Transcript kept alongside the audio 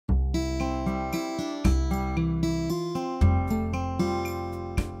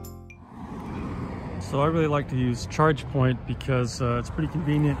So I really like to use Chargepoint because it's pretty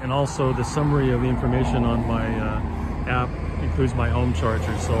convenient, and also the summary of the information on my app includes my home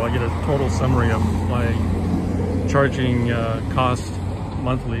charger. So I get a total summary of my charging cost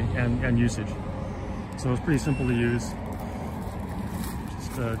monthly and usage. So it's pretty simple to use.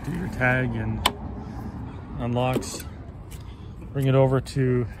 Just do your tag and unlocks, bring it over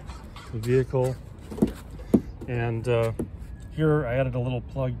to the vehicle, and here I added a little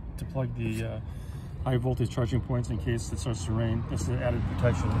plug to plug the high voltage charging points in case it starts to rain. It's an added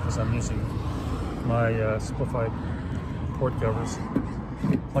protection because I'm using my simplified port covers.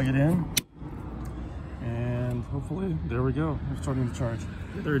 Plug it in, and hopefully there we go, I'm starting to charge.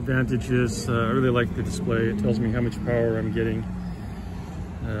 The other advantage is I really like the display. It tells me how much power I'm getting,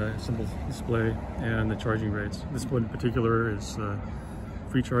 simple display, and the charging rates. This one in particular is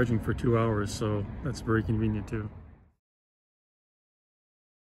free charging for 2 hours, so that's very convenient too.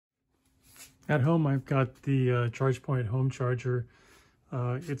 At home, I've got the Chargepoint home charger.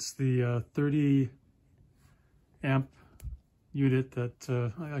 It's the 30 amp unit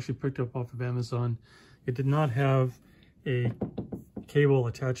that I actually picked up off of Amazon. It did not have a cable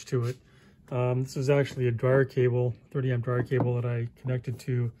attached to it. This is actually a dryer cable, 30 amp dryer cable that I connected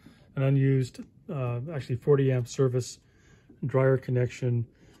to an unused, actually 40 amp service dryer connection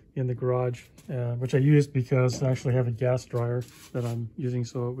in the garage, which I used because I actually have a gas dryer that I'm using,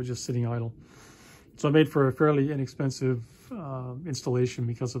 so it was just sitting idle. So I made for a fairly inexpensive installation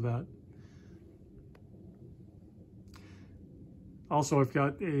because of that. Also, I've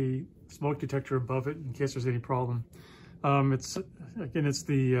got a smoke detector above it in case there's any problem. It's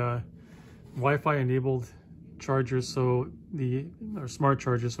the Wi-Fi enabled charger, so or smart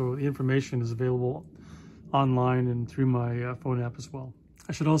charger, so the information is available online and through my phone app as well.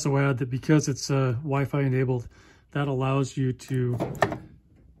 I should also add that because it's Wi-Fi enabled, that allows you to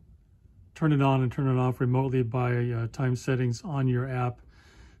turn it on and turn it off remotely by time settings on your app.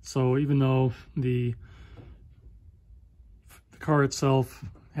 So even though the car itself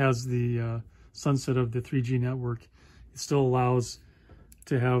has the sunset of the 3G network, it still allows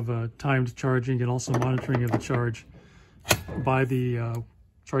to have timed charging and also monitoring of the charge by the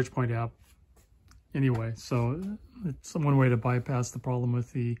Chargepoint app anyway. So it's one way to bypass the problem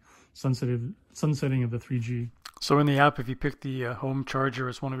with the sunsetting of the 3G. So in the app, if you pick the home charger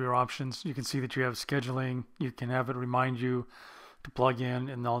as one of your options, you can see that you have scheduling. You can have it remind you to plug in,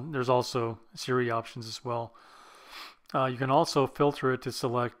 and there's also Siri options as well. You can also filter it to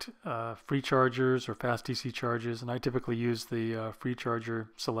select free chargers or fast DC charges, and I typically use the free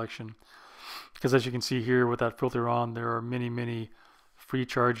charger selection because, as you can see here with that filter on, there are many free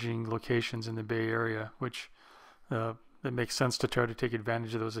charging locations in the Bay Area, which it makes sense to try to take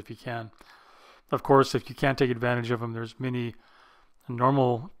advantage of those if you can. Of course, if you can't take advantage of them, there's many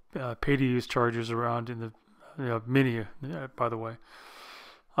normal pay-to-use chargers around in the by the way.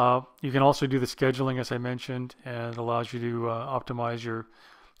 You can also do the scheduling, as I mentioned, and it allows you to optimize your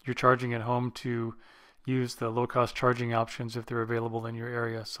charging at home to use the low-cost charging options if they're available in your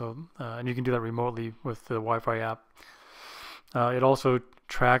area. So, and you can do that remotely with the Wi-Fi app. It also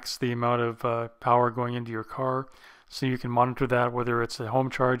tracks the amount of power going into your car, so you can monitor that, whether it's a home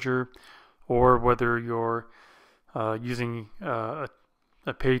charger or whether you're using a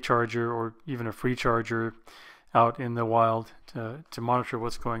pay charger or even a free charger out in the wild to monitor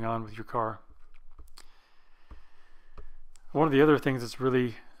what's going on with your car. One of the other things that's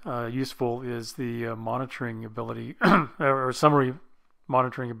really useful is the monitoring ability or summary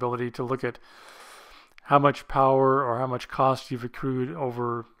monitoring ability to look at how much power or how much cost you've accrued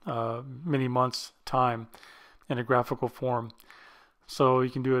over many months' time in a graphical form. So you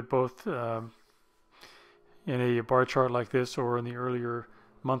can do it both in a bar chart like this or in the earlier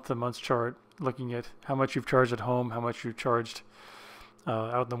month-to-month chart, looking at how much you've charged at home, how much you've charged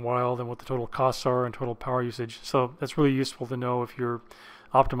out in the wild, and what the total costs are and total power usage. So that's really useful to know if you're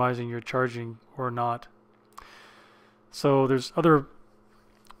optimizing your charging or not. So there's other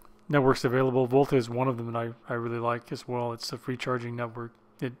networks available. Volta is one of them that I really like as well. It's a free charging network.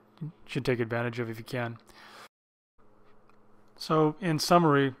 It should take advantage of if you can. So in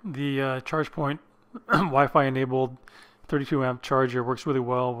summary, the Chargepoint Wi-Fi enabled 32 amp charger works really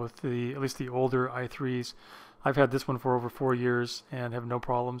well with at least the older i3s. I've had this one for over 4 years and have no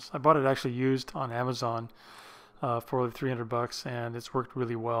problems. I bought it actually used on Amazon for $300, and it's worked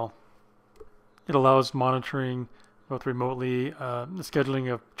really well. It allows monitoring both remotely, the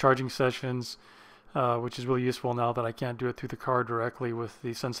scheduling of charging sessions, which is really useful now that I can't do it through the car directly with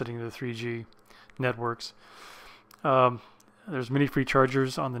the sunsetting of the 3G networks. There's many free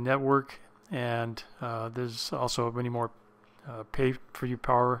chargers on the network, and there's also many more pay-for-you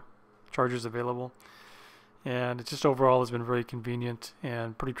power chargers available. And it just overall has been very convenient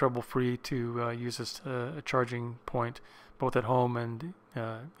and pretty trouble-free to use this a charging point both at home and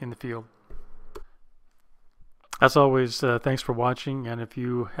in the field. As always, thanks for watching, and if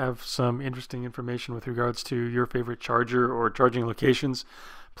you have some interesting information with regards to your favorite charger or charging locations,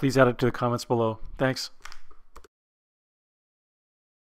 please add it to the comments below. Thanks.